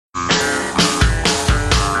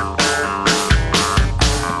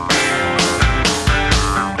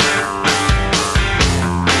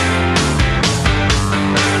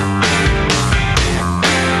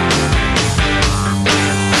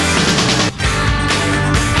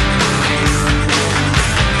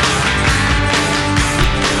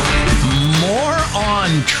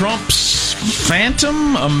Trump's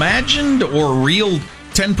phantom, imagined, or real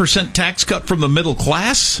 10% tax cut from the middle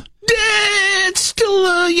class? It's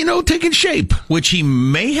still, taking shape, which he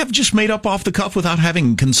may have just made up off the cuff without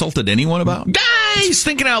having consulted anyone about. He's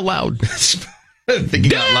thinking out loud.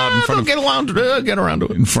 Thinking out loud in front of get around to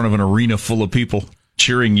it in front of an arena full of people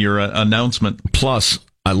cheering your announcement. Plus,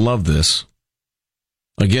 I love this.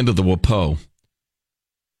 Again to the WAPO.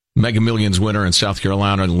 Mega Millions winner in South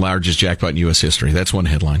Carolina, the largest jackpot in U.S. history. That's one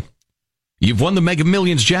headline. You've won the Mega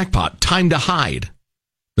Millions jackpot. Time to hide.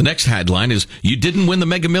 The next headline is, you didn't win the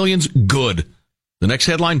Mega Millions? Good. The next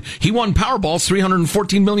headline, he won Powerball's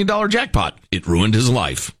 $314 million jackpot. It ruined his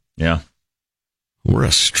life. Yeah. We're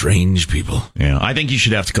a strange people. Yeah, I think you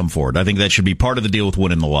should have to come forward. I think that should be part of the deal with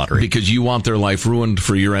winning the lottery. Because you want their life ruined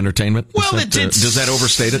for your entertainment? Well, does that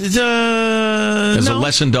overstate it? As a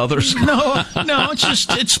lesson to others? No,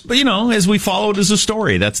 it's as we follow it as a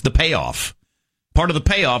story. That's the payoff. Part of the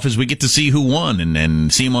payoff is we get to see who won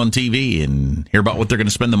and see them on TV and hear about what they're going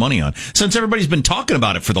to spend the money on. Since everybody's been talking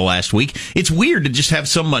about it for the last week, it's weird to just have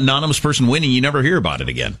some anonymous person win and you never hear about it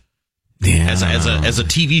again. Yeah. As a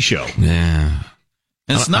TV show. Yeah.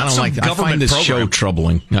 And it's not some government program. I find this show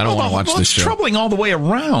troubling. I don't want to watch this show. It's troubling all the way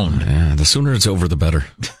around. Yeah, the sooner it's over, the better.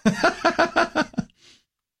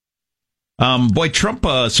 Trump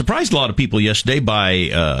surprised a lot of people yesterday by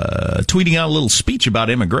tweeting out a little speech about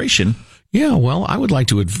immigration. Yeah, well, I would like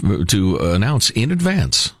to announce in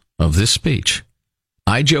advance of this speech,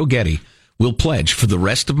 I, Joe Getty, will pledge for the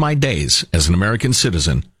rest of my days as an American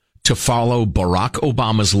citizen to follow Barack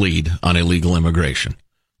Obama's lead on illegal immigration.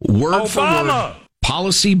 Word for word,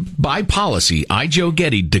 policy by policy, I, Joe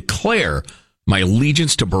Getty, declare my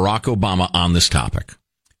allegiance to Barack Obama on this topic.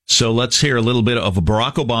 So let's hear a little bit of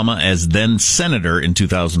Barack Obama as then senator in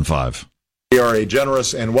 2005. We are a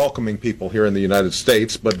generous and welcoming people here in the United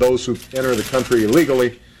States, but those who enter the country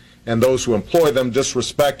illegally and those who employ them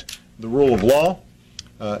disrespect the rule of law,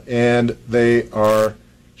 and they are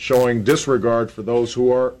showing disregard for those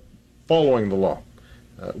who are following the law.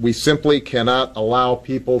 We simply cannot allow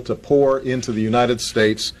people to pour into the United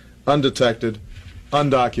States undetected,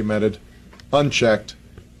 undocumented, unchecked,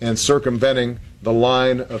 and circumventing the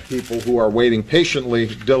line of people who are waiting patiently,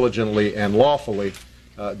 diligently, and lawfully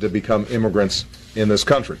to become immigrants in this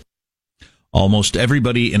country. Almost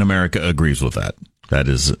everybody in America agrees with that. That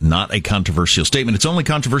is not a controversial statement. It's only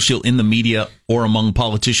controversial in the media or among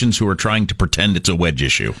politicians who are trying to pretend it's a wedge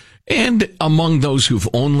issue. And among those who've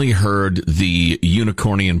only heard the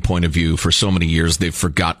unicornian point of view for so many years, they've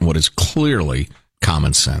forgotten what is clearly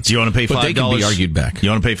common sense. Do you want to pay $5? But they can be argued back.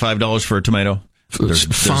 You want to pay $5 for a tomato?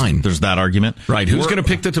 Fine. There's that argument. Right. Who's going to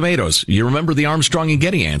pick the tomatoes? You remember the Armstrong and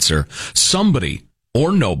Getty answer. Somebody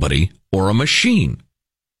or nobody or a machine.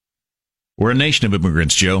 We're a nation of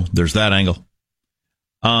immigrants, Joe. There's that angle.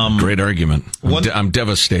 Great argument. I'm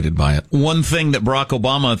devastated by it. One thing that Barack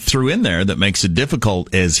Obama threw in there that makes it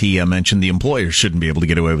difficult is he mentioned the employers shouldn't be able to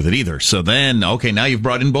get away with it either. So then, okay, now you've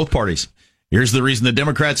brought in both parties. Here's the reason the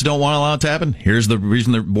Democrats don't want to allow it to happen. Here's the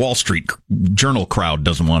reason the Wall Street Journal crowd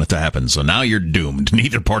doesn't want it to happen. So now you're doomed.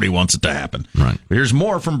 Neither party wants it to happen. Right. Here's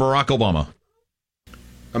more from Barack Obama.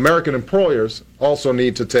 American employers also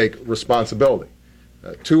need to take responsibility.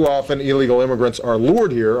 Too often, illegal immigrants are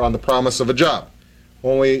lured here on the promise of a job,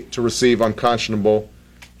 only to receive unconscionably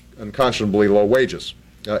low wages.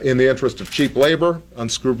 In the interest of cheap labor,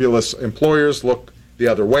 unscrupulous employers look the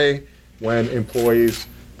other way when employees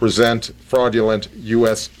present fraudulent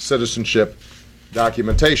U.S. citizenship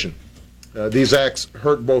documentation. These acts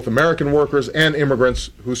hurt both American workers and immigrants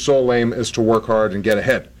whose sole aim is to work hard and get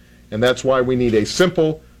ahead. And that's why we need a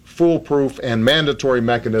simple, foolproof, and mandatory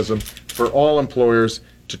mechanism for all employers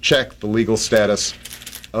to check the legal status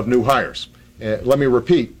of new hires. Let me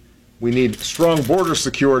repeat, we need strong border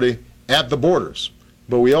security at the borders,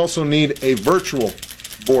 but we also need a virtual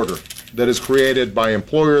border that is created by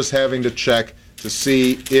employers having to check to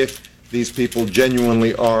see if these people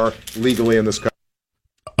genuinely are legally in this country.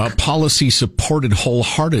 A policy supported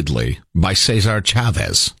wholeheartedly by Cesar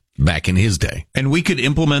Chavez back in his day. And we could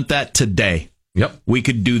implement that today. Yep. We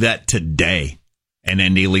could do that today and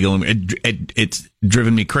end illegal. It's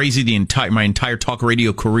driven me crazy my entire talk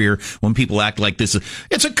radio career when people act like this.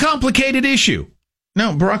 It's a complicated issue.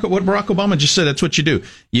 No, what Barack Obama just said, that's what you do.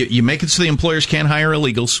 You make it so the employers can't hire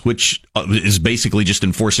illegals, which is basically just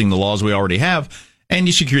enforcing the laws we already have, and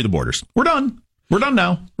you secure the borders. We're done. We're done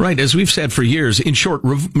now. Right. As we've said for years, in short,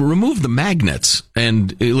 remove the magnets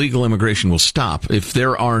and illegal immigration will stop. If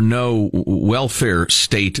there are no welfare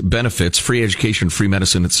state benefits, free education, free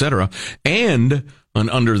medicine, etc., and an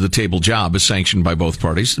under-the-table job is sanctioned by both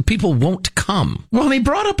parties, people won't come. Well, and he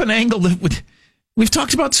brought up an angle that We've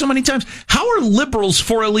talked about so many times. How are liberals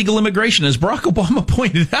for illegal immigration? As Barack Obama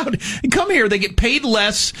pointed out, come here, they get paid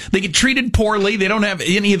less, they get treated poorly, they don't have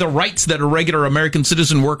any of the rights that a regular American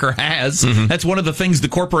citizen worker has. Mm-hmm. That's one of the things the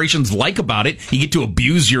corporations like about it. You get to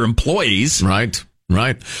abuse your employees. Right.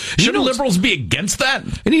 Shouldn't liberals be against that?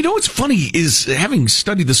 And you know what's funny is, having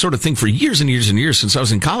studied this sort of thing for years and years and years since I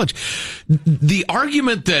was in college, the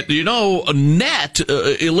argument that, net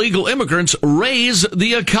illegal immigrants raise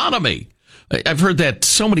the economy. I've heard that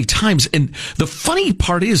so many times. And the funny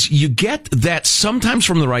part is, you get that sometimes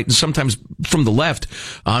from the right and sometimes from the left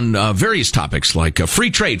on various topics, like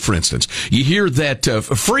free trade, for instance. You hear that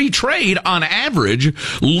free trade, on average,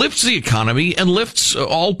 lifts the economy and lifts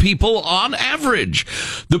all people on average.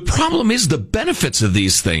 The problem is, the benefits of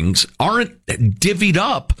these things aren't divvied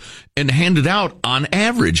up and handed out on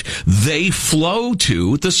average. They flow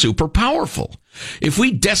to the super powerful. If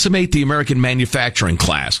we decimate the American manufacturing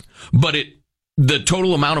class, but the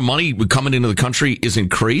total amount of money coming into the country is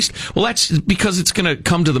increased, well, that's because it's going to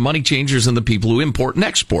come to the money changers and the people who import and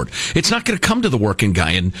export. It's not going to come to the working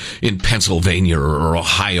guy in Pennsylvania or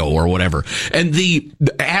Ohio or whatever. And the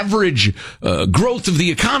average growth of the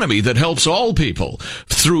economy that helps all people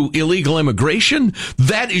through illegal immigration,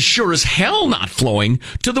 that is sure as hell not flowing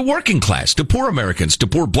to the working class, to poor Americans, to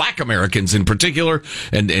poor black Americans in particular,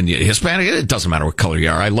 and Hispanic. It doesn't matter what color you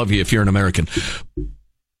are. I love you if you're an American.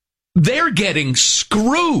 They're getting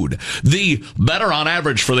screwed. The better on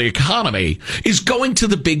average for the economy is going to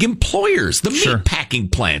the big employers, the meat packing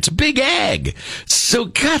plants, big ag. So,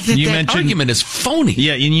 God, that argument is phony.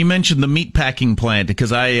 Yeah, and you mentioned the meat packing plant,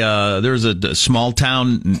 because there was a small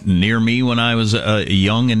town near me when I was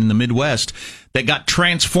young in the Midwest that got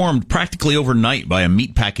transformed practically overnight by a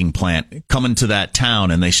meat packing plant coming to that town,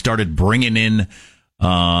 and they started bringing in, they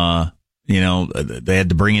had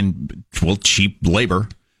to bring in, cheap labor.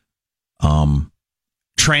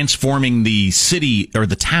 Transforming the city or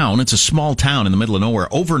the town. It's a small town in the middle of nowhere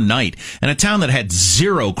overnight, and a town that had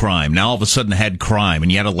zero crime now all of a sudden had crime,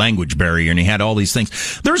 and you had a language barrier, and you had all these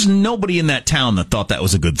things. There's nobody in that town that thought that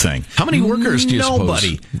was a good thing. How many workers do you suppose?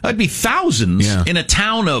 Nobody. That'd be thousands in a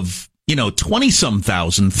town of 20-some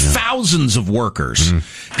thousand, thousands of workers.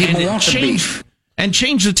 Mm-hmm. And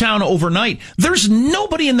change the town overnight. There's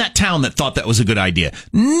nobody in that town that thought that was a good idea.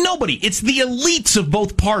 Nobody. It's the elites of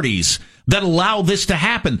both parties that allow this to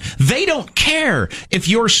happen. They don't care if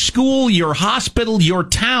your school, your hospital, your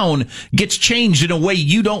town gets changed in a way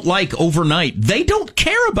you don't like overnight. They don't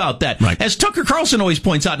care about that. Right. As Tucker Carlson always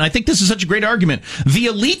points out, and I think this is such a great argument, the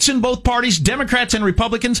elites in both parties, Democrats and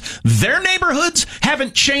Republicans, their neighborhoods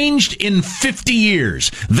haven't changed in 50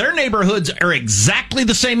 years. Their neighborhoods are exactly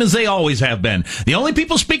the same as they always have been. The only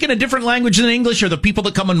people speaking a different language than English are the people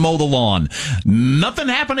that come and mow the lawn. Nothing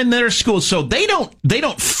happened in their schools, so they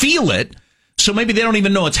don't feel it. So maybe they don't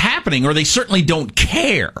even know it's happening, or they certainly don't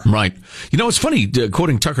care. Right. It's funny,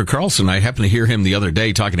 quoting Tucker Carlson, I happened to hear him the other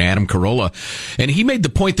day talking to Adam Carolla, and he made the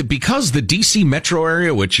point that because the D.C. metro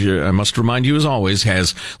area, which I must remind you as always,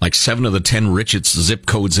 has like 7 of the 10 richest zip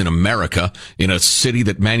codes in America, in a city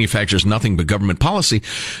that manufactures nothing but government policy,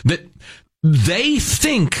 that they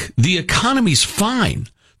think the economy's fine.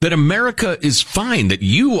 That America is fine, that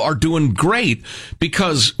you are doing great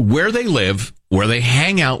because where they live, where they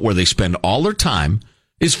hang out, where they spend all their time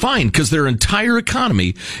is fine because their entire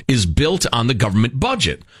economy is built on the government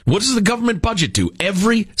budget. What does the government budget do?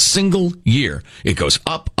 Every single year, it goes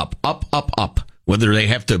up, up, up, up, up, whether they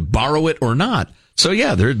have to borrow it or not. So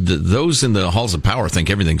yeah, those in the halls of power think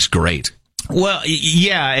everything's great. Well,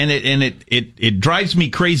 yeah, and it drives me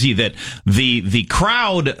crazy that the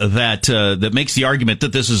crowd that makes the argument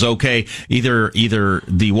that this is okay, either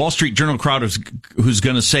the Wall Street Journal crowd who's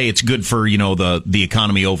going to say it's good for the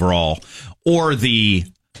economy overall, or the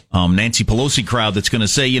Nancy Pelosi crowd that's going to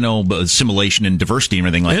say assimilation and diversity and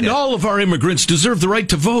everything like that. And all of our immigrants deserve the right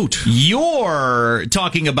to vote. You're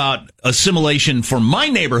talking about assimilation for my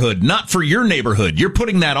neighborhood, not for your neighborhood. You're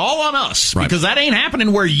putting that all on us, right? Because that ain't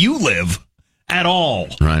happening where you live. At all.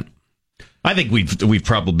 Right. I think we've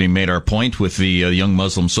probably made our point with the young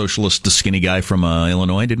Muslim socialist, the skinny guy from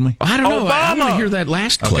Illinois, didn't we? I don't know. Obama. I want to hear that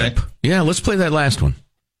last clip. Okay. Yeah, let's play that last one.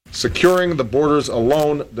 Securing the borders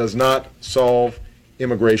alone does not solve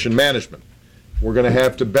immigration management. We're going to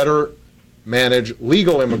have to better manage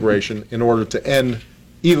legal immigration in order to end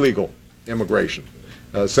illegal immigration.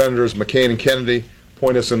 Senators McCain and Kennedy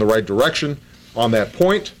point us in the right direction on that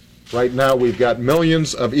point. Right now, we've got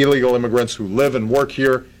millions of illegal immigrants who live and work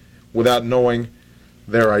here without knowing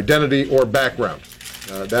their identity or background.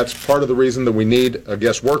 That's part of the reason that we need a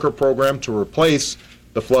guest worker program to replace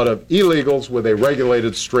the flood of illegals with a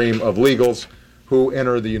regulated stream of legals who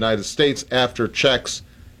enter the United States after checks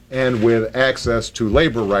and with access to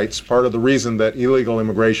labor rights. Part of the reason that illegal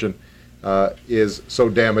immigration is so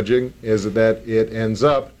damaging is that it ends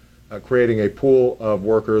up creating a pool of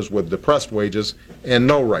workers with depressed wages and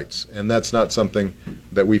no rights, and that's not something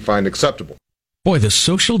that we find acceptable. Boy, the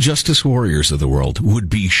social justice warriors of the world would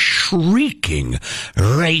be shrieking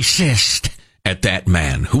racist at that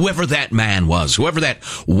man, whoever that man was, whoever that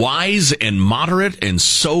wise and moderate and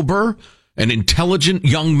sober and intelligent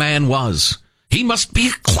young man was. He must be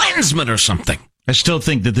a Klansman or something. I still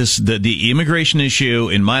think that the immigration issue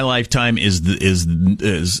in my lifetime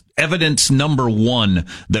is evidence number one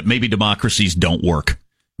that maybe democracies don't work,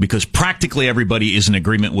 because practically everybody is in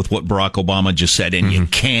agreement with what Barack Obama just said, and you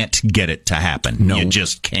can't get it to happen. No, you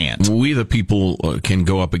just can't. We, the people, can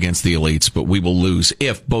go up against the elites, but we will lose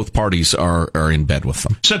if both parties are in bed with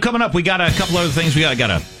them. So coming up, we got a couple other things. We got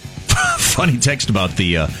a funny text about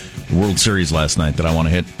the World Series last night that I want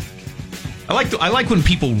to hit. I like when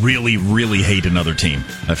people really, really hate another team.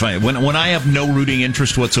 I find when I have no rooting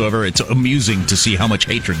interest whatsoever, it's amusing to see how much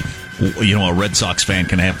hatred, a Red Sox fan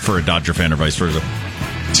can have for a Dodger fan or vice versa.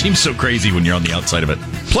 It seems so crazy when you're on the outside of it.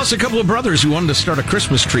 Plus, a couple of brothers who wanted to start a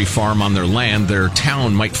Christmas tree farm on their land. Their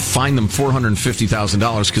town might fine them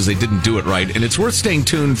 $450,000 because they didn't do it right. And it's worth staying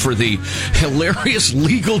tuned for the hilarious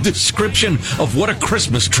legal description of what a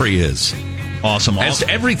Christmas tree is. Awesome. As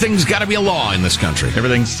everything's got to be a law in this country.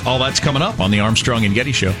 All that's coming up on the Armstrong and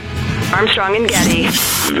Getty Show. Armstrong and Getty.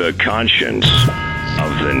 The conscience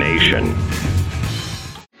of the nation.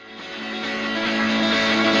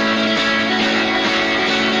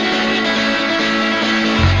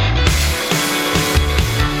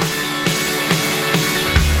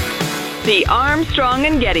 The Armstrong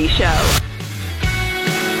and Getty Show.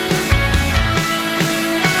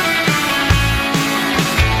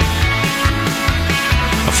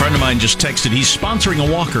 A friend of mine just texted, he's sponsoring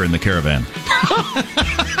a walker in the caravan.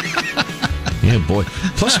 Yeah, boy.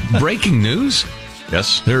 Plus, breaking news.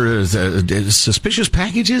 Yes. There is suspicious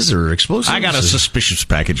packages or explosives. I got a suspicious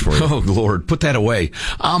package for you. Oh, Lord. Put that away.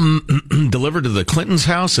 Delivered to the Clintons'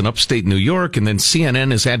 house in upstate New York, and then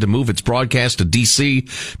CNN has had to move its broadcast to D.C.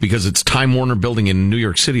 because its Time Warner building in New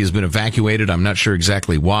York City has been evacuated. I'm not sure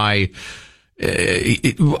exactly why.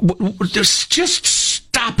 Just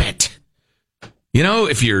stop it.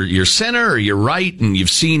 If you're center or you're right and you've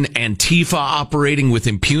seen Antifa operating with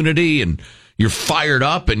impunity and you're fired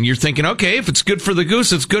up and you're thinking, okay, if it's good for the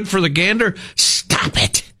goose, it's good for the gander, stop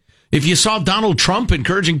it. If you saw Donald Trump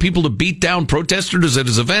encouraging people to beat down protesters at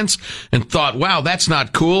his events and thought, wow, that's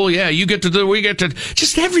not cool. Yeah, we get to,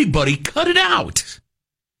 just everybody cut it out.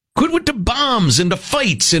 Quit with the bombs and the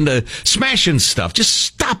fights and the smashing stuff. Just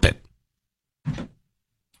stop it.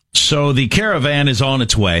 So the caravan is on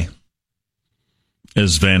its way,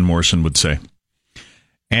 as Van Morrison would say.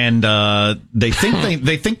 And they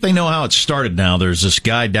think they know how it started now. There's this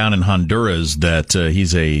guy down in Honduras that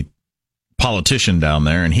he's a politician down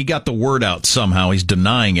there, and he got the word out somehow. He's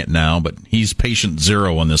denying it now, but he's patient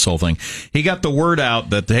zero on this whole thing. He got the word out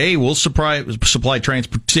that, hey, we'll supply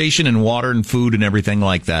transportation and water and food and everything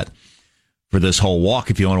like that for this whole walk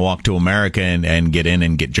if you want to walk to America and get in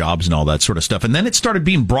and get jobs and all that sort of stuff. And then it started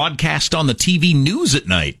being broadcast on the TV news at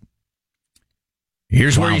night.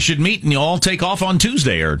 Here's where you should meet, and you all take off on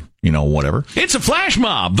Tuesday or, whatever. It's a flash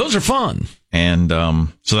mob. Those are fun. And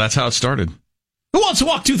so that's how it started. Who wants to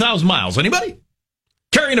walk 2,000 miles? Anybody?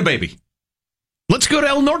 Carrying a baby. Let's go to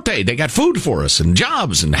El Norte. They got food for us and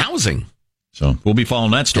jobs and housing. So we'll be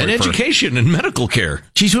following that story. And education and medical care.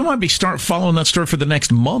 Geez, we might be following that story for the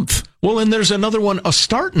next month. Well, and there's another one,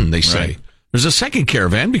 starting, they say. Right. There's a second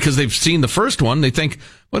caravan because they've seen the first one. They think,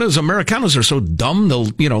 those Americanos are so dumb,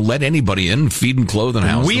 they'll, let anybody in, feed and clothe and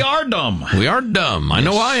house We them. are dumb. We are dumb. Yes. I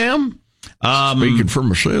know I am. Speaking for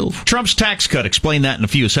myself. Trump's tax cut. Explain that in a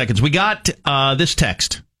few seconds. We got this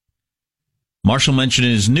text. Marshall mentioned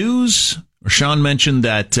in his news, or Sean mentioned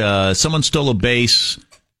that someone stole a base,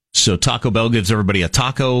 so Taco Bell gives everybody a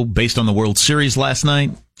taco based on the World Series last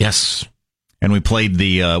night. Yes. And we played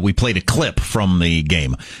a clip from the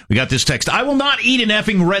game. We got this text. I will not eat an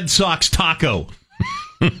effing Red Sox taco.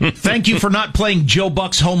 Thank you for not playing Joe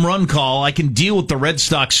Buck's home run call. I can deal with the Red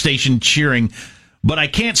Sox station cheering, but I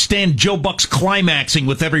can't stand Joe Buck's climaxing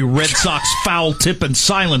with every Red Sox foul tip and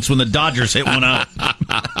silence when the Dodgers hit one out.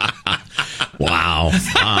 Wow.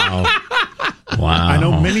 I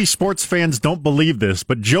know many sports fans don't believe this,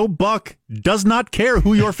 but Joe Buck does not care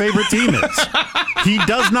who your favorite team is. He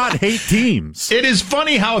does not hate teams. It is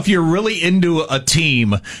funny how if you're really into a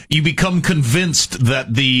team, you become convinced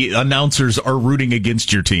that the announcers are rooting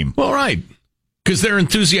against your team. Well, right. Because their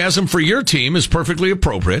enthusiasm for your team is perfectly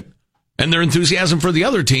appropriate. and their enthusiasm for the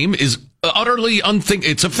other team is utterly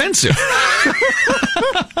it's offensive.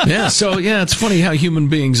 It's funny how human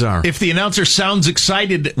beings are. If the announcer sounds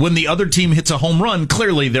excited when the other team hits a home run,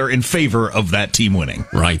 clearly they're in favor of that team winning.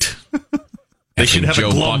 Right. They should have Joe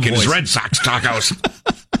a glum Buck and voice. his Red Sox tacos.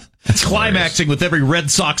 It's climaxing with every Red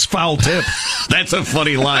Sox foul tip. That's a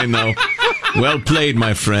funny line, though. Well played,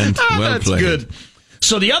 my friend. Well That's played. Good.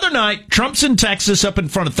 So the other night, Trump's in Texas up in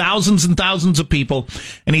front of thousands and thousands of people,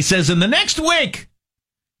 and he says, in the next week,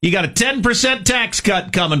 you got a 10% tax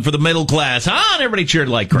cut coming for the middle class. Huh? And everybody cheered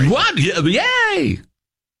like crazy. What? Yay!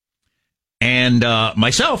 And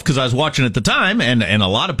myself, because I was watching at the time, and a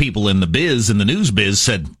lot of people in the news biz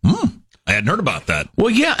said, I hadn't heard about that. Well,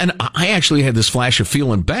 yeah, and I actually had this flash of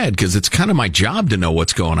feeling bad because it's kind of my job to know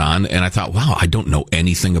what's going on, and I thought, wow, I don't know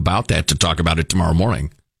anything about that to talk about it tomorrow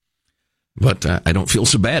morning. But I don't feel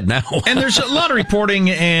so bad now. And there's a lot of reporting,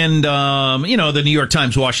 and the New York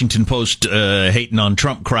Times, Washington Post hating on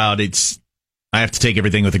Trump crowd. I have to take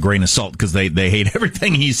everything with a grain of salt because they hate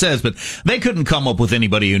everything he says, but they couldn't come up with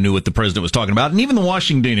anybody who knew what the president was talking about. And even the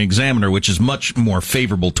Washington Examiner, which is much more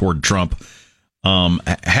favorable toward Trump,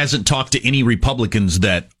 hasn't talked to any Republicans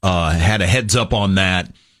that had a heads up on that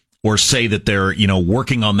or say that they're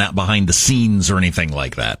working on that behind the scenes or anything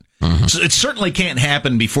like that. Mm-hmm. So it certainly can't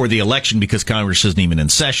happen before the election because Congress isn't even in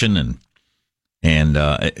session, and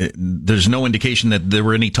there's no indication that there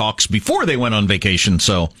were any talks before they went on vacation.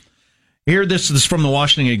 So here, this is from the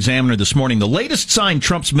Washington Examiner this morning. The latest sign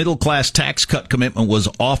Trump's middle-class tax cut commitment was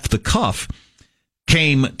off the cuff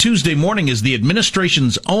came Tuesday morning as the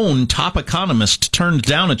administration's own top economist turned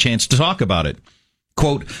down a chance to talk about it.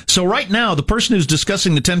 Quote, so right now, the person who's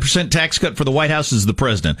discussing the 10% tax cut for the White House is the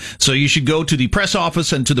president. So you should go to the press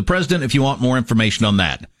office and to the president if you want more information on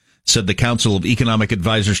that, said the Council of Economic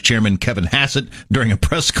Advisors chairman Kevin Hassett during a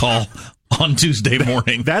press call on Tuesday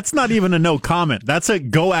morning. That's not even a no comment. That's a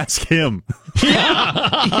go ask him.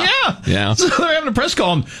 Yeah. So they're having a press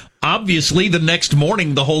call. And obviously, the next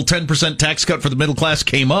morning, the whole 10% tax cut for the middle class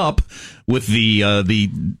came up with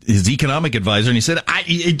his economic advisor, and he said,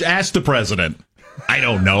 I asked the president. I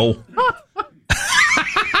don't know.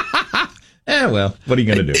 Well, what are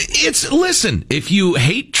you going to do? Listen, if you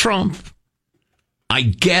hate Trump, I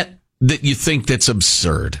get that you think that's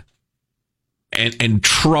absurd and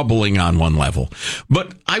troubling on one level.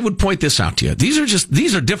 But I would point this out to you.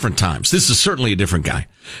 These are different times. This is certainly a different guy.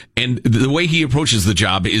 And the way he approaches the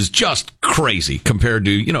job is just crazy compared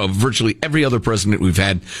to, virtually every other president we've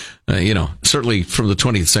had, certainly from the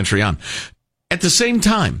 20th century on. At the same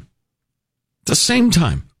time,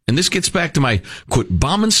 and this gets back to my quit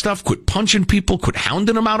bombing stuff, quit punching people, quit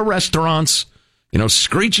hounding them out of restaurants,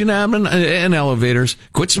 screeching at them in elevators,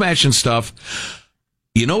 quit smashing stuff.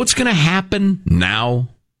 You know what's going to happen now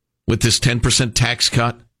with this 10% tax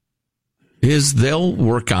cut is they'll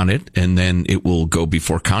work on it, and then it will go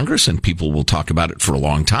before Congress, and people will talk about it for a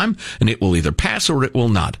long time, and it will either pass or it will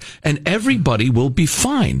not. And everybody will be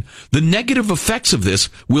fine. The negative effects of this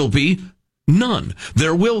will be none.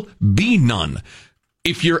 There will be none.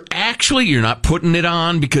 If you're not putting it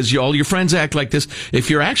on because all your friends act like this, if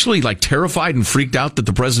you're actually terrified and freaked out that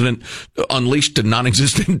the president unleashed a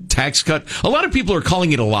non-existent tax cut, a lot of people are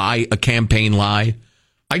calling it a lie, a campaign lie.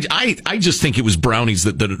 I just think it was brownies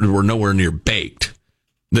that were nowhere near baked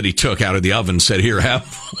that he took out of the oven and said, here,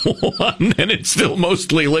 have one, and it's still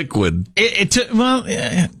mostly liquid.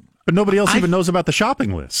 But nobody else even knows about the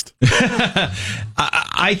shopping list.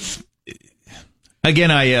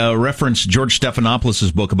 Again, I referenced George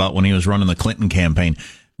Stephanopoulos' book about when he was running the Clinton campaign.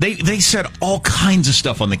 They said all kinds of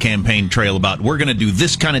stuff on the campaign trail about we're going to do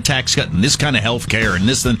this kind of tax cut and this kind of health care and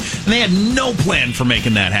this and they had no plan for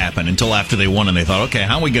making that happen until after they won and they thought, okay,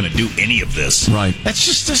 how are we going to do any of this? Right. That's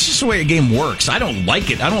just the way a game works. I don't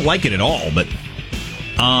like it. I don't like it at all. But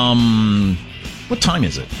what time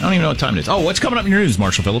is it? I don't even know what time it is. Oh, what's coming up in your news,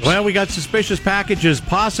 Marshall Phillips? Well, we got suspicious packages,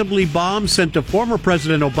 possibly bombs, sent to former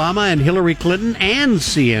President Obama and Hillary Clinton and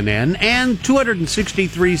CNN, and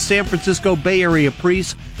 263 San Francisco Bay Area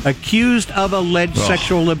priests accused of alleged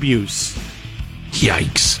sexual abuse.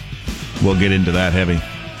 Yikes. We'll get into that heavy.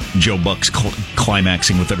 Joe Buck's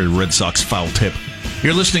climaxing with every Red Sox foul tip.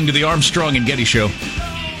 You're listening to the Armstrong and Getty Show.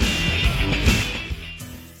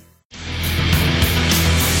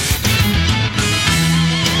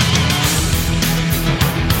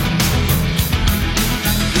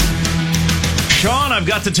 Sean, I've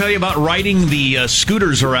got to tell you about riding the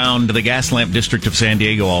scooters around the gas lamp district of San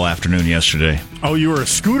Diego all afternoon yesterday. Oh, you were a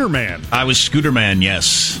scooter man. I was scooter man,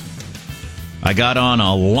 yes. I got on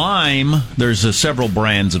a Lime. There's several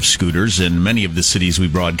brands of scooters in many of the cities we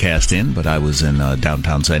broadcast in, but I was in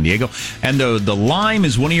downtown San Diego. And the Lime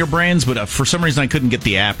is one of your brands, but for some reason I couldn't get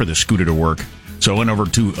the app or the scooter to work. So I went over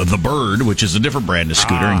to the Bird, which is a different brand of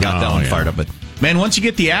scooter, and got that one fired up. But man, once you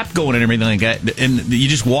get the app going and everything like that, and you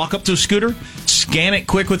just walk up to a scooter, scan it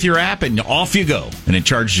quick with your app, and off you go. And it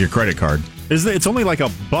charges your credit card. It's only like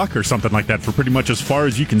 $1 or something like that for pretty much as far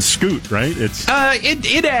as you can scoot, right?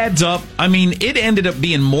 It adds up. I mean, it ended up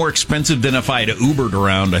being more expensive than if I had Ubered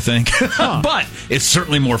around, I think. But it's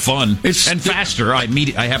certainly more fun and faster. I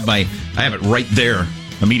have it right there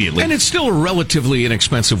immediately. And it's still a relatively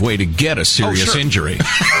inexpensive way to get a serious injury.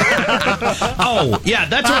 Yeah,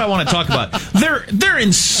 that's what I want to talk about. They're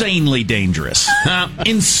insanely dangerous.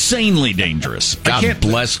 Insanely dangerous. God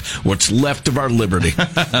bless what's left of our liberty.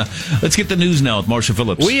 Let's get the news now with Marcia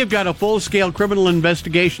Phillips. We have got a full-scale criminal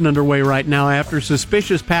investigation underway right now after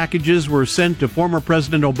suspicious packages were sent to former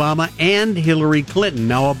President Obama and Hillary Clinton.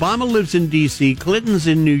 Now, Obama lives in D.C., Clinton's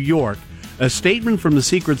in New York. A statement from the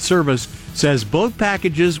Secret Service says both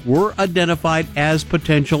packages were identified as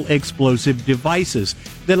potential explosive devices.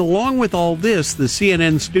 Then, along with all this, the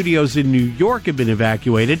CNN studios in New York have been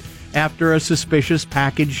evacuated after a suspicious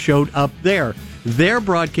package showed up there. They're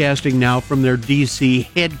broadcasting now from their D.C.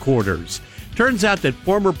 headquarters. Turns out that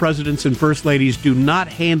former presidents and first ladies do not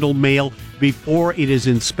handle mail before it is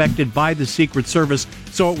inspected by the Secret Service,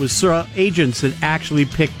 so it was agents that actually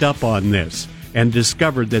picked up on this and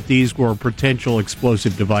discovered that these were potential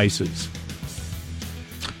explosive devices.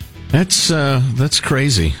 That's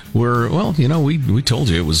crazy. We told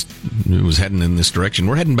you it was heading in this direction.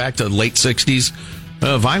 We're heading back to late 60s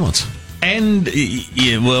violence. And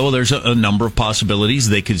there's a number of possibilities.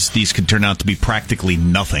 These could turn out to be practically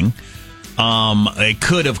nothing. It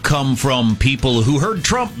could have come from people who heard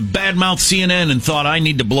Trump badmouth CNN and thought, I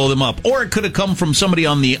need to blow them up. Or it could have come from somebody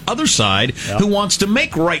on the other side who wants to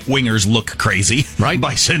make right-wingers look crazy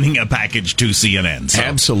by sending a package to CNN. So,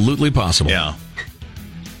 absolutely possible. Yeah.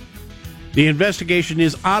 The investigation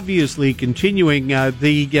is obviously continuing.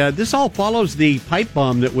 This all follows the pipe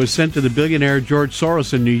bomb that was sent to the billionaire George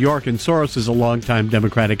Soros in New York, and Soros is a longtime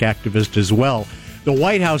Democratic activist as well. The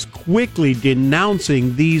White House quickly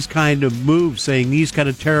denouncing these kind of moves, saying these kind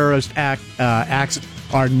of terrorist acts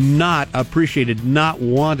are not appreciated, not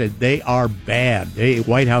wanted. They are bad. The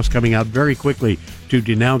White House coming out very quickly to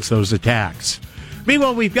denounce those attacks.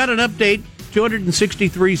 Meanwhile, we've got an update.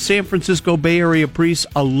 263 San Francisco Bay Area priests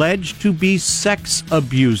alleged to be sex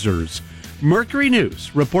abusers. Mercury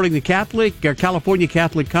News reporting the California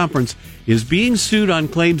Catholic Conference is being sued on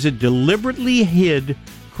claims it deliberately hid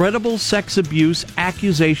credible sex abuse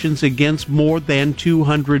accusations against more than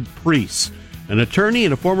 200 priests. An attorney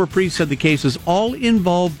and a former priest said the cases all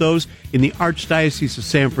involve those in the Archdiocese of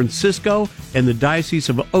San Francisco and the Diocese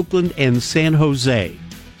of Oakland and San Jose.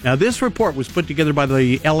 Now, this report was put together by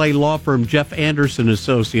the L.A. law firm Jeff Anderson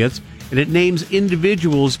Associates, and it names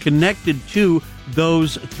individuals connected to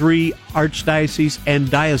those three archdioceses and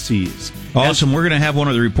dioceses. Awesome. We're going to have one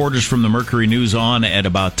of the reporters from the Mercury News on at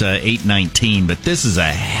about 8:19, but this is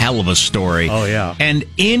a hell of a story. Oh, yeah. And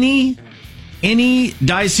any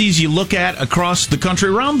diocese you look at across the country,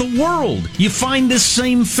 around the world, you find this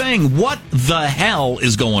same thing. What the hell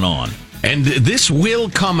is going on? And this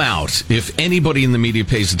will come out if anybody in the media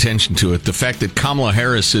pays attention to it. The fact that Kamala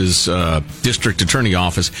Harris's district attorney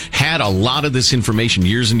office had a lot of this information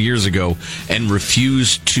years and years ago and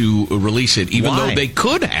refused to release it, even though they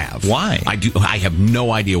could have. Why? I have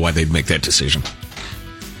no idea why they'd make that decision.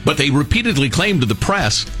 But they repeatedly claimed to the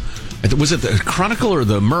press. Was it the Chronicle or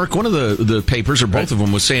the Merc? One of the papers, or both of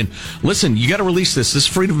them, was saying, listen, you got to release this. This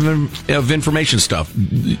is freedom of information stuff.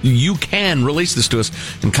 You can release this to us.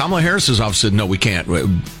 And Kamala Harris's office said, no, we can't.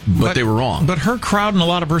 But they were wrong. But her crowd and a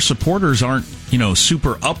lot of her supporters aren't,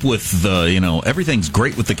 super up with the, everything's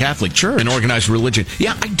great with the Catholic Church. And organized religion.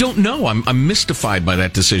 Yeah, I don't know. I'm mystified by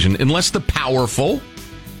that decision, unless the powerful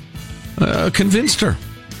convinced her.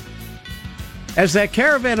 As that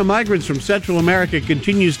caravan of migrants from Central America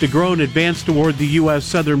continues to grow and advance toward the U.S.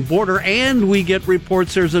 southern border, and we get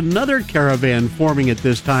reports there's another caravan forming at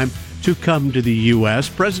this time to come to the U.S.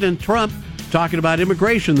 President Trump talking about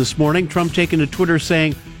immigration this morning. Trump taking to Twitter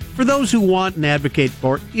saying, for those who want and advocate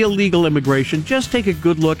for illegal immigration, just take a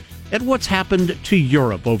good look at what's happened to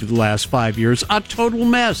Europe over the last 5 years. A total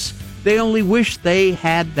mess. They only wish they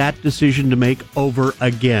had that decision to make over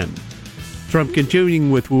again. Trump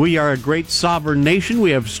continuing with, we are a great sovereign nation.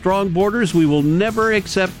 We have strong borders. We will never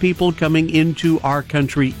accept people coming into our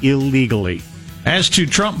country illegally. As to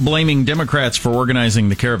Trump blaming Democrats for organizing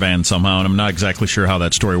the caravan somehow, and I'm not exactly sure how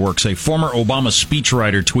that story works, a former Obama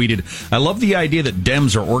speechwriter tweeted, "I love the idea that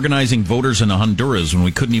Dems are organizing voters in Honduras when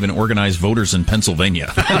we couldn't even organize voters in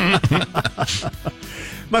Pennsylvania."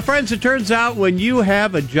 My friends, it turns out when you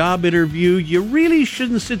have a job interview, you really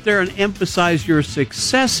shouldn't sit there and emphasize your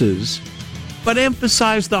successes, but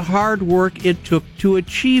emphasize the hard work it took to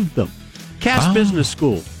achieve them. Cass Business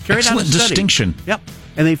School carried out a study. Distinction. Yep.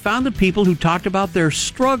 And they found the people who talked about their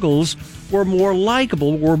struggles were more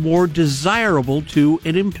likable, were more desirable to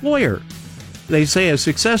an employer. They say a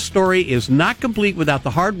success story is not complete without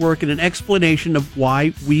the hard work and an explanation of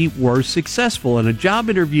why we were successful. In a job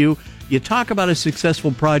interview, you talk about a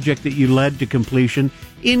successful project that you led to completion,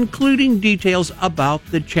 including details about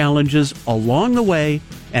the challenges along the way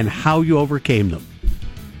and how you overcame them.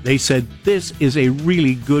 They said this is a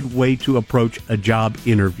really good way to approach a job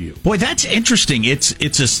interview. Boy, that's interesting. It's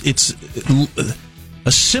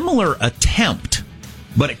a similar attempt,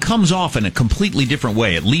 but it comes off in a completely different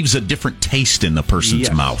way. It leaves a different taste in the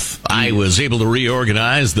person's mouth. I was able to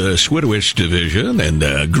reorganize the Schwidowich division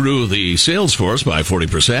and grew the sales force by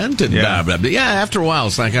 40%. And blah, blah, blah. Yeah, after a while,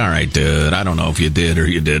 it's like, all right, dude, I don't know if you did or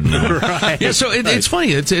you didn't. Right. Yeah, so it's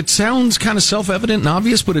funny. It sounds kind of self-evident and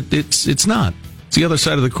obvious, but it's not. It's the other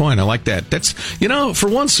side of the coin. I like that. That's, for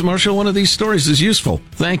once, Marshall, one of these stories is useful.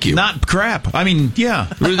 Thank you. Not crap. I mean, yeah.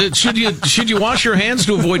 Should you wash your hands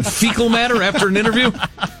to avoid fecal matter after an interview?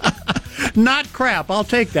 Not crap. I'll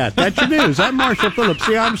take that. That's your news. I'm Marshall Phillips,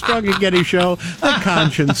 the Armstrong and Getty Show, the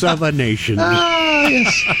conscience of a nation.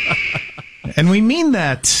 Yes. And we mean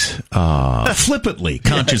that flippantly,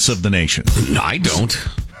 conscious of the nation. I don't.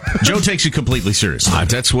 Joe takes you completely seriously.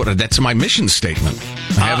 That's my mission statement.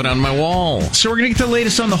 I have it on my wall. So we're going to get the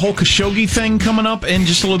latest on the whole Khashoggi thing coming up in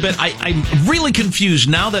just a little bit. I'm really confused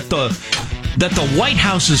now that the White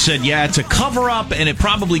House has said, it's a cover-up and it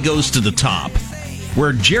probably goes to the top.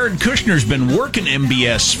 Where Jared Kushner's been working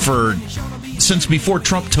MBS since before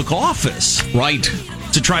Trump took office. Right.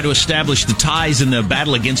 To try to establish the ties in the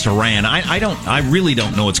battle against Iran. I really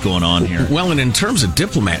don't know what's going on here. Well, and in terms of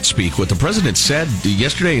diplomat speak, what the president said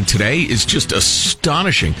yesterday and today is just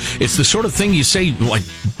astonishing. It's the sort of thing you say, like,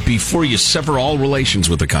 before you sever all relations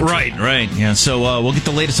with the country. Right. Yeah, so we'll get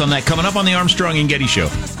the latest on that coming up on the Armstrong and Getty Show.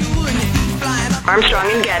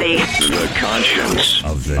 Armstrong and Getty. The conscience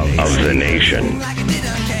of the nation.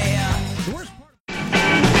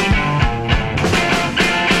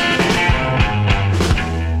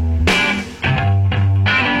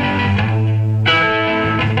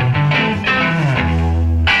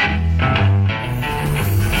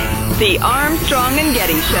 The Armstrong and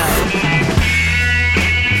Getty Show.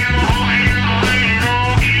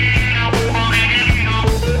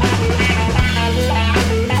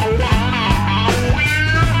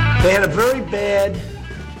 They had a very bad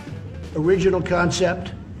original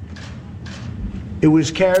concept. It was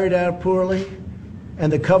carried out poorly,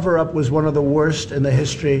 and the cover-up was one of the worst in the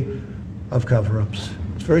history of cover-ups.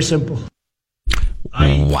 It's very simple.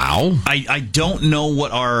 Wow. I don't know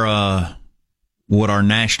what our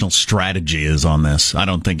national strategy is on this. I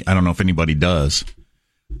don't know if anybody does.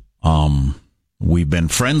 We've been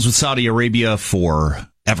friends with Saudi Arabia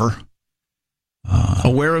forever.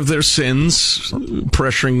 Aware of their sins,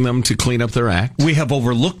 pressuring them to clean up their act. We have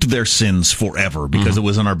overlooked their sins forever because it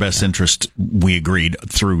was in our best interest, we agreed,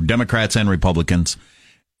 through Democrats and Republicans.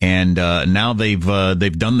 And now they've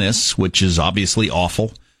done this, which is obviously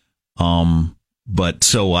awful. But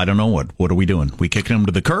so I don't know what are we doing? We kicking them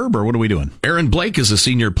to the curb, or what are we doing? Aaron Blake is a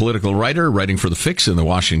senior political writer writing for The Fix in the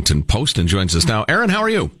Washington Post and joins us now. Aaron, how are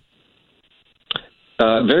you?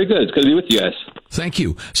 Very good. It's good to be with you guys. Thank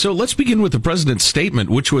you. So let's begin with the president's statement,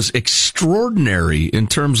 which was extraordinary in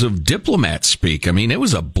terms of diplomat speak. I mean, it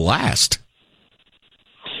was a blast.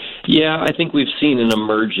 Yeah, I think we've seen an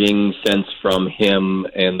emerging sense from him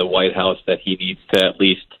and the White House that he needs to at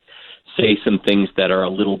least say some things that are a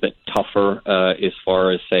little bit tougher as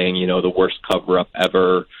far as saying, the worst cover-up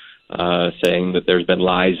ever, saying that there's been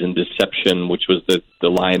lies and deception, which was the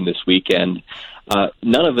line this weekend.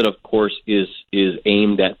 None of it, of course, is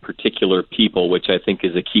aimed at particular people, which I think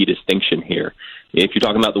is a key distinction here. If you're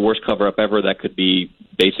talking about the worst cover-up ever, that could be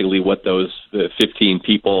basically what those 15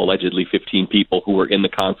 people, allegedly 15 people who were in the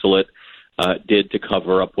consulate, did to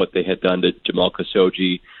cover up what they had done to Jamal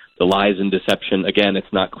Khashoggi. The lies and deception, again,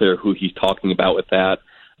 it's not clear who he's talking about with that.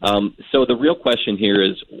 So the real question here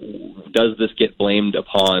is, does this get blamed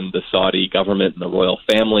upon the Saudi government and the royal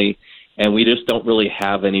family? And we just don't really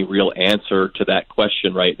have any real answer to that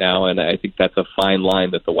question right now. And I think that's a fine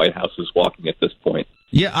line that the White House is walking at this point.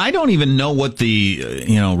 Yeah, I don't even know what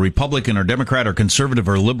the Republican or Democrat or conservative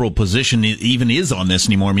or liberal position even is on this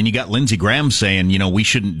anymore. I mean, you got Lindsey Graham saying, we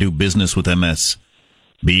shouldn't do business with MSB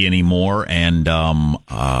anymore, and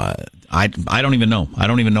I don't even know. I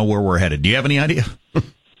don't even know where we're headed. Do you have any idea?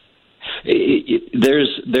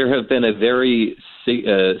 There have been a very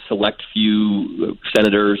select few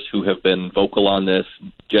senators who have been vocal on this.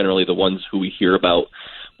 Generally, the ones who we hear about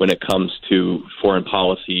when it comes to foreign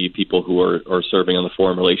policy, people who are serving on the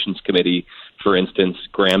Foreign Relations Committee, for instance,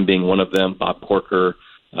 Graham being one of them. Bob Corker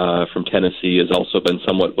from Tennessee has also been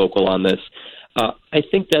somewhat vocal on this. I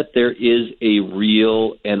think that there is a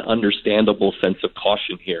real and understandable sense of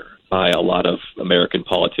caution here by a lot of American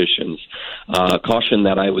politicians, caution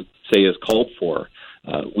that I would say is called for.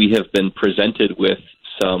 We have been presented with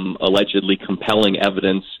some allegedly compelling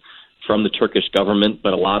evidence from the Turkish government,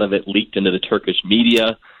 but a lot of it leaked into the Turkish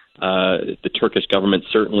media. The Turkish government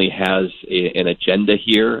certainly has an agenda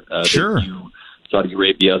here. Sure. They view Saudi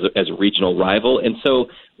Arabia as a regional rival. And so,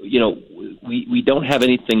 we don't have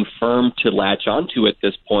anything firm to latch onto at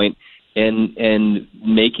this point, and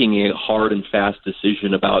making a hard and fast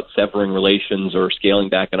decision about severing relations or scaling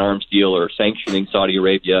back an arms deal or sanctioning Saudi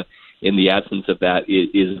Arabia in the absence of that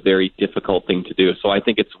is a very difficult thing to do. So I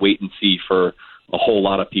think it's wait and see for a whole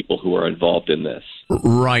lot of people who are involved in this.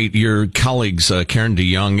 Right. Your colleagues, Karen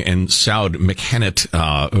DeYoung and Saud McHennet,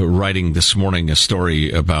 writing this morning a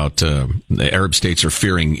story about the Arab states are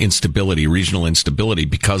fearing instability, regional instability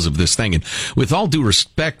because of this thing. And with all due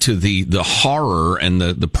respect to the horror and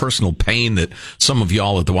the personal pain that some of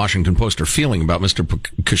y'all at the Washington Post are feeling about Mr.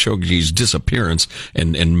 Khashoggi's disappearance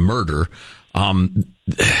and murder,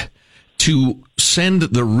 to send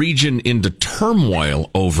the region into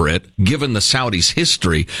turmoil over it, given the Saudis'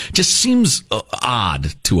 history, just seems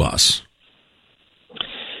odd to us.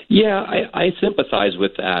 Yeah, I sympathize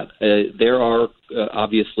with that. There are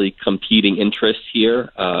obviously competing interests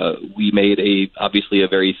here. We made obviously a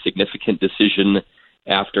very significant decision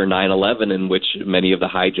after 9/11 in which many of the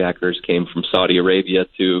hijackers came from Saudi Arabia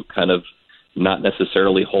to kind of not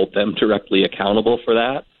necessarily hold them directly accountable for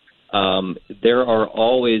that. There are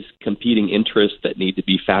always competing interests that need to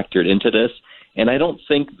be factored into this, and I don't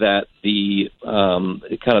think that the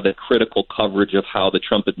kind of the critical coverage of how the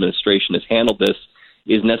Trump administration has handled this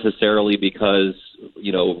is necessarily because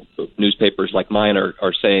newspapers like mine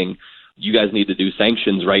are saying you guys need to do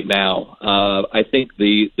sanctions right now. I think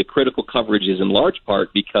the critical coverage is in large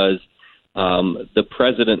part because the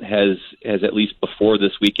president has at least before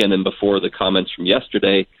this weekend and before the comments from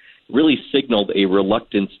yesterday really signaled a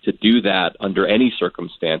reluctance to do that under any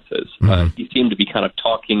circumstances. He seemed to be kind of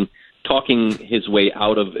talking his way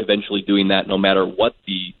out of eventually doing that, no matter what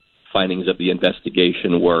the findings of the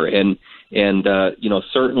investigation were. And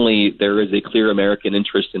certainly there is a clear American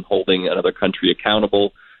interest in holding another country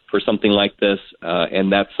accountable for something like this, and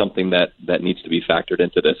that's something that needs to be factored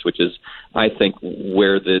into this, which is, I think,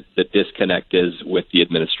 where the disconnect is with the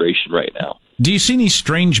administration right now. Do you see any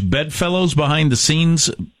strange bedfellows behind the scenes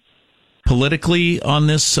politically on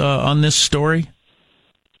this story?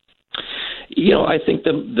 I think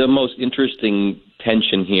the most interesting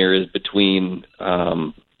tension here is between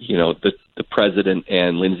the president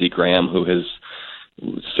and Lindsey Graham, who has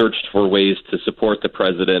searched for ways to support the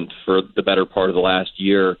president for the better part of the last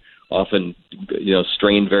year, often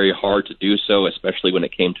strained very hard to do so, especially when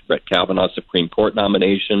it came to Brett Kavanaugh's Supreme Court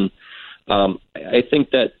nomination. I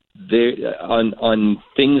think that on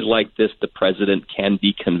things like this, the president can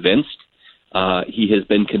be convinced. He has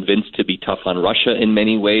been convinced to be tough on Russia in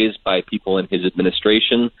many ways by people in his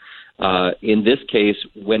administration. In this case,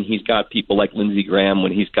 when he's got people like Lindsey Graham,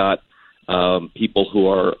 when he's got people who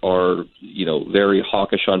are very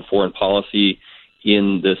hawkish on foreign policy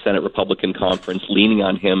in the Senate Republican Conference, leaning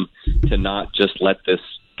on him to not just let this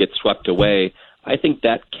get swept away, I think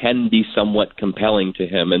that can be somewhat compelling to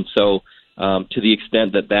him. And so to the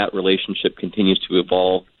extent that relationship continues to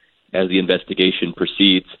evolve as the investigation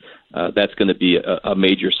proceeds, that's going to be a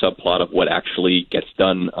major subplot of what actually gets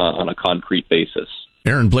done on a concrete basis.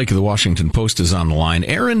 Aaron Blake of the Washington Post is on the line.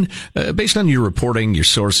 Aaron, based on your reporting, your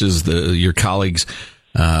sources, your colleagues'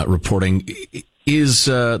 reporting, is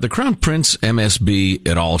the Crown Prince MSB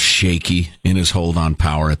at all shaky in his hold on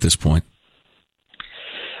power at this point?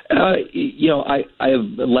 I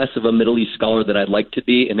am less of a Middle East scholar than I'd like to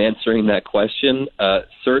be in answering that question.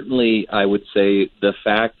 Certainly, I would say the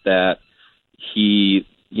fact that he,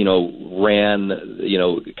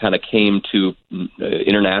 kind of came to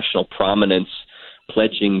international prominence,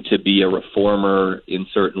 pledging to be a reformer in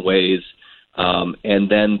certain ways, And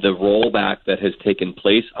then the rollback that has taken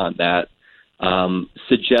place on that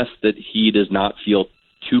suggests that he does not feel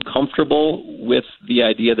too comfortable with the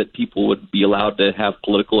idea that people would be allowed to have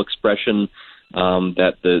political expression,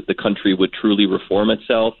 that the country would truly reform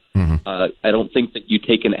itself. I don't think that you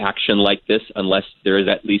take an action like this unless there is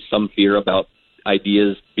at least some fear about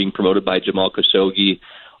ideas being promoted by Jamal Khashoggi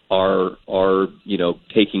are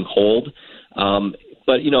taking hold.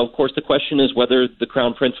 But, of course, the question is whether the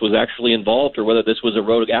Crown Prince was actually involved or whether this was a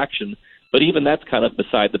rogue action. But even that's kind of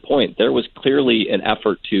beside the point. There was clearly an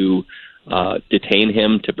effort to detain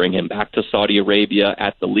him, to bring him back to Saudi Arabia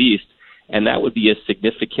at the least, and that would be a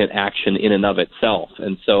significant action in and of itself.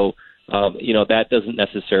 And so, that doesn't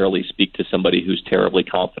necessarily speak to somebody who's terribly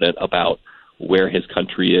confident about where his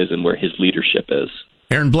country is and where his leadership is.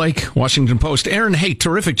 Aaron Blake, Washington Post. Aaron, hey,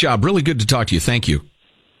 terrific job. Really good to talk to you. Thank you.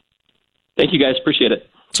 Thank you, guys. Appreciate it.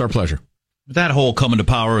 It's our pleasure. That whole coming to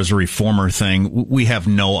power as a reformer thing, we have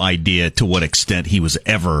no idea to what extent he was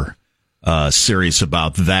ever serious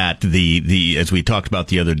about that. The as we talked about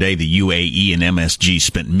the other day, the UAE and MSG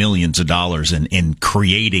spent millions of dollars in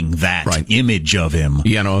creating that image of him.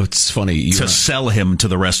 It's funny to sell him to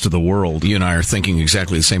the rest of the world. You and I are thinking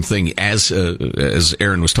exactly the same thing. As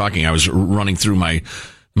Aaron was talking, I was running through my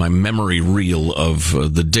memory reel of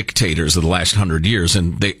the dictators of the last 100 years,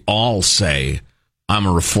 and they all say, I'm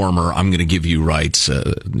a reformer, I'm going to give you rights.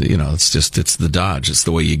 It's the dodge. It's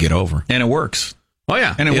the way you get over. And it works. Oh,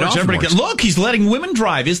 yeah. And it works. Everybody works. Look, he's letting women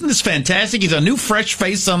drive. Isn't this fantastic? He's a new fresh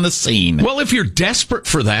face on the scene. Well, if you're desperate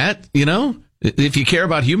for that, if you care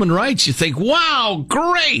about human rights, you think, wow,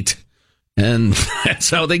 great. And that's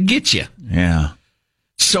how they get you. Yeah.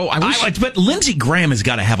 So but Lindsey Graham has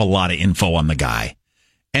got to have a lot of info on the guy.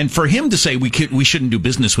 And for him to say we shouldn't do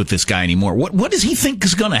business with this guy anymore, what does he think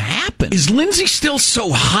is going to happen? Is Lindsey still so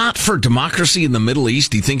hot for democracy in the Middle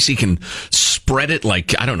East? He thinks he can spread it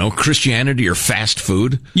like, I don't know, Christianity or fast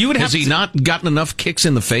food? Has he not gotten enough kicks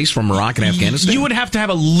in the face from Iraq and Afghanistan? You would have to have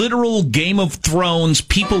a literal Game of Thrones,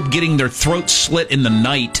 people getting their throats slit in the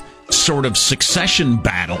night sort of succession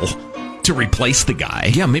battle to replace the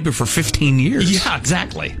guy. Yeah, maybe for 15 years. Yeah,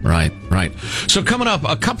 exactly. Right. So coming up,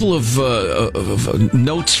 a couple of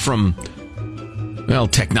notes from,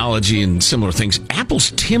 technology and similar things.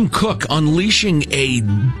 Apple's Tim Cook unleashing a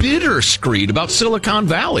bitter screed about Silicon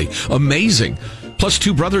Valley. Amazing. Plus,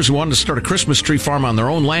 two brothers who wanted to start a Christmas tree farm on their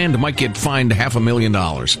own land might get fined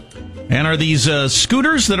 $500,000. And are these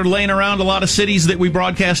scooters that are laying around a lot of cities that we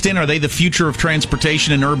broadcast in, are they the future of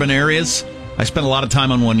transportation in urban areas? I spent a lot of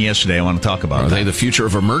time on one yesterday. I want to talk about Are they the future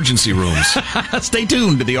of emergency rooms? Stay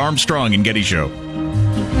tuned to the Armstrong and Getty Show.